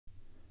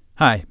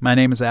Hi, my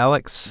name is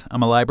Alex.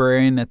 I'm a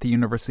librarian at the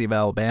University of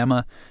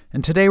Alabama,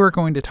 and today we're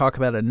going to talk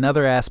about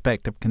another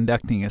aspect of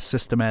conducting a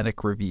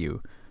systematic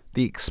review,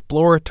 the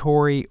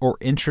exploratory or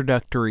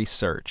introductory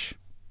search.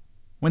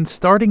 When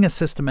starting a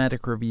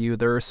systematic review,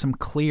 there are some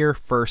clear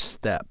first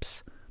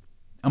steps.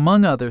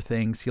 Among other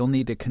things, you'll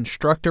need to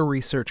construct a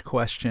research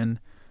question,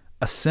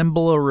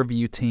 assemble a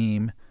review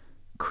team,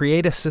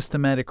 create a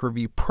systematic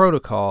review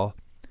protocol,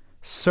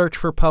 search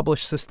for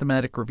published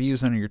systematic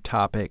reviews on your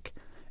topic,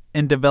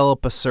 and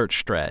develop a search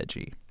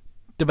strategy.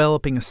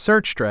 Developing a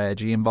search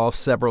strategy involves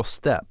several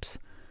steps.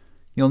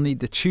 You'll need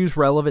to choose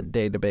relevant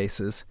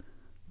databases,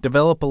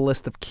 develop a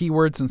list of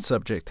keywords and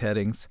subject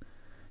headings,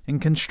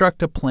 and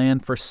construct a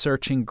plan for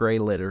searching gray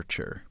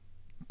literature.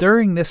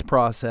 During this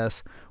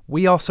process,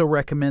 we also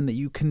recommend that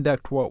you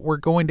conduct what we're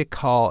going to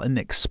call an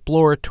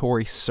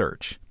exploratory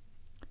search.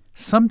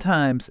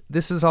 Sometimes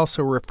this is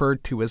also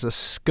referred to as a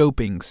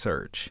scoping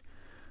search,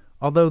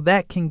 although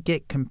that can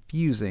get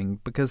confusing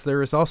because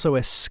there is also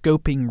a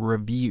scoping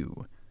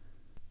review,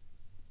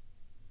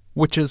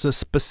 which is a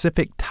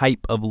specific type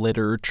of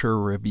literature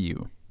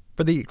review.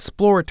 For the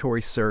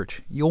exploratory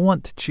search, you'll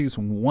want to choose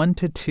 1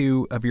 to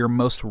 2 of your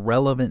most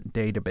relevant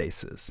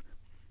databases.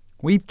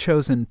 We've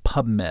chosen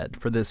PubMed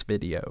for this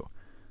video.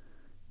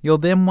 You'll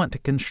then want to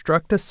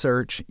construct a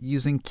search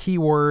using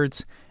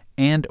keywords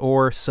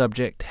and/or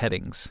subject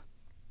headings.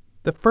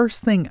 The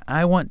first thing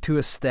I want to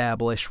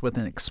establish with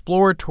an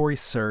exploratory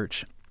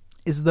search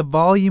is the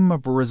volume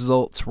of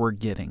results we're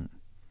getting.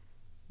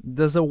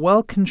 Does a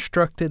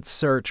well-constructed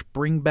search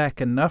bring back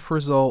enough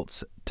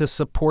results to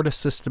support a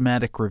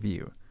systematic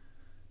review?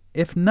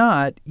 If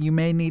not, you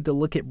may need to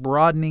look at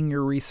broadening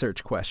your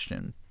research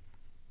question.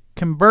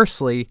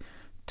 Conversely,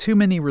 too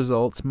many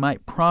results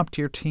might prompt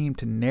your team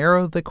to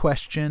narrow the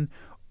question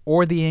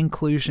or the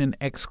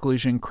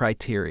inclusion-exclusion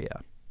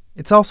criteria.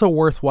 It's also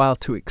worthwhile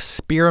to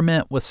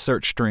experiment with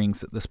search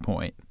strings at this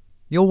point.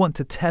 You'll want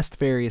to test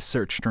various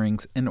search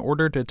strings in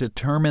order to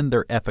determine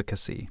their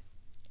efficacy.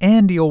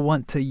 And you'll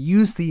want to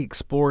use the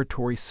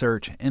exploratory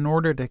search in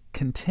order to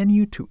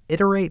continue to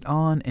iterate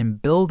on and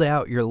build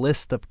out your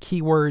list of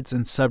keywords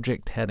and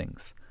subject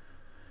headings.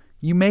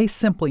 You may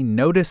simply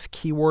notice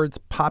keywords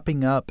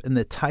popping up in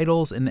the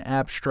titles and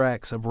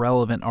abstracts of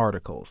relevant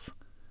articles.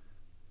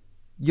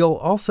 You'll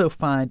also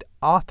find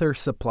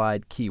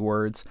author-supplied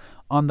keywords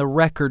on the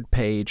record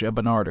page of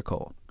an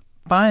article.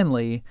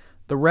 Finally,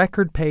 the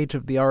record page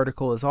of the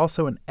article is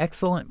also an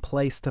excellent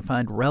place to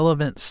find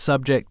relevant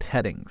subject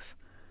headings.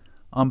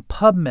 On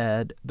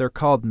PubMed, they're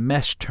called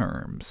mesh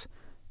terms,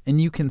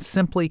 and you can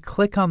simply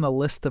click on the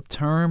list of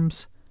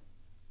terms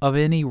of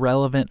any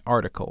relevant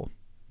article.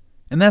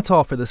 And that's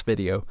all for this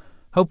video.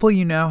 Hopefully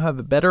you now have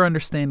a better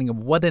understanding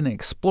of what an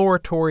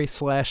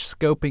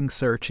exploratory/scoping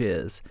search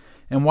is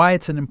and why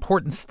it's an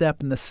important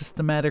step in the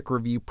systematic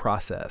review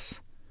process.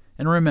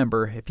 And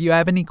remember, if you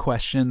have any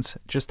questions,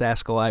 just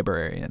ask a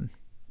librarian.